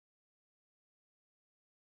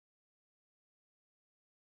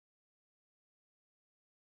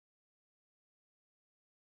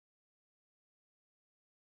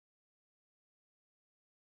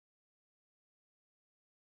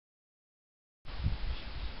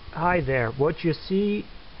Hi there. What you see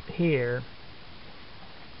here,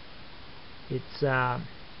 it's a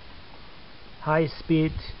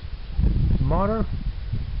high-speed motor,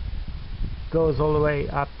 goes all the way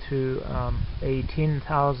up to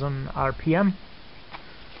 18,000 RPM,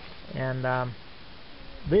 and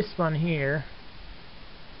this one here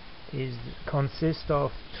consists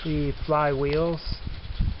of 3 flywheels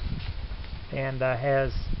and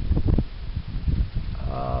has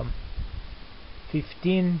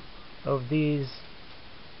 15 of these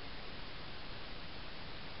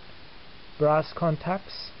brass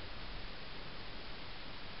contacts,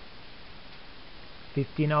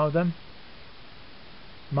 15 of them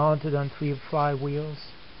mounted on 3 flywheels,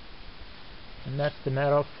 and that's the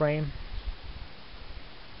metal frame.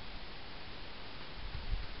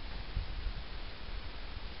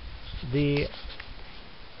 The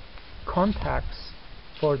contacts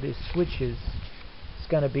for these switches is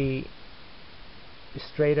going to be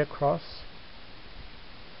straight across.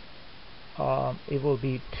 It will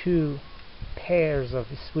be 2 pairs of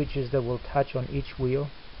switches that will touch on each wheel,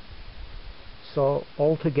 so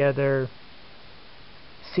altogether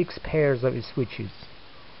 6 pairs of switches.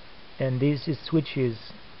 And these switches,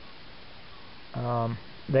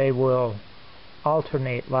 they will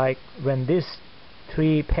alternate, like when this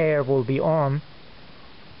 3 pair will be on,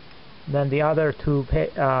 then the other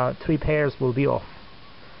 3 pairs will be off.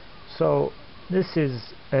 So this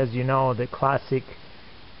is, as you know, the classic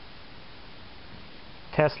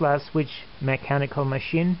Tesla switch mechanical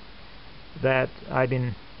machine that I've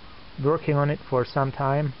been working on it for some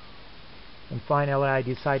time, and finally I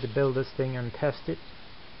decided to build this thing and test it.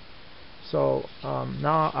 So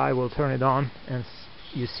now I will turn it on and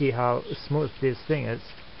you see how smooth this thing is.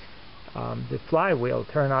 The flywheel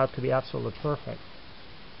turned out to be absolutely perfect,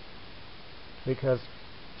 because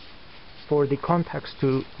for the contacts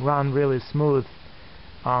to run really smooth,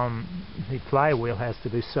 the flywheel has to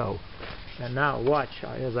be so. And now watch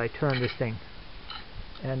as I turn this thing,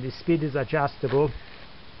 and the speed is adjustable.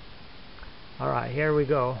 Alright, here we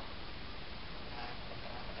go.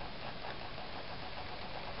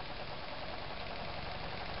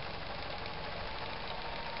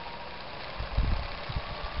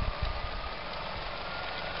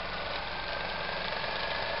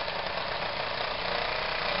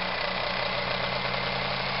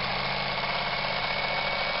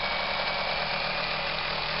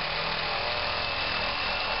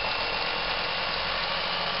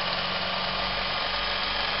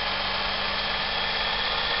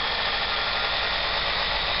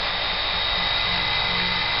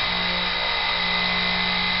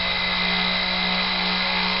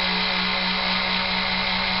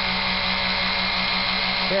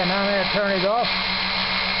 Okay, now I'm going to turn it off.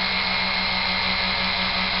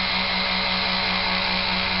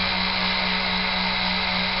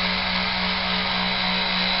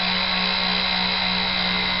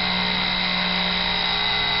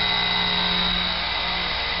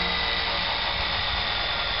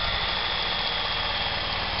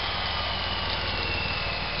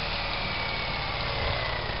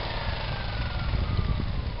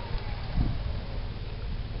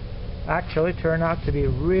 Actually turned out to be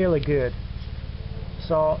really good.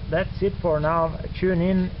 So that's it for now. Tune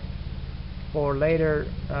in for later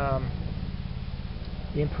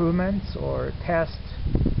improvements or tests.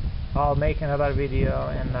 I'll make another video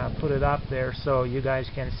and put it up there so you guys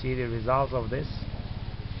can see the results of this.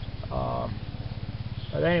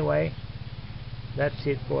 But anyway, that's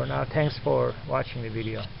it for now. Thanks for watching the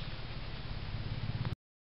video.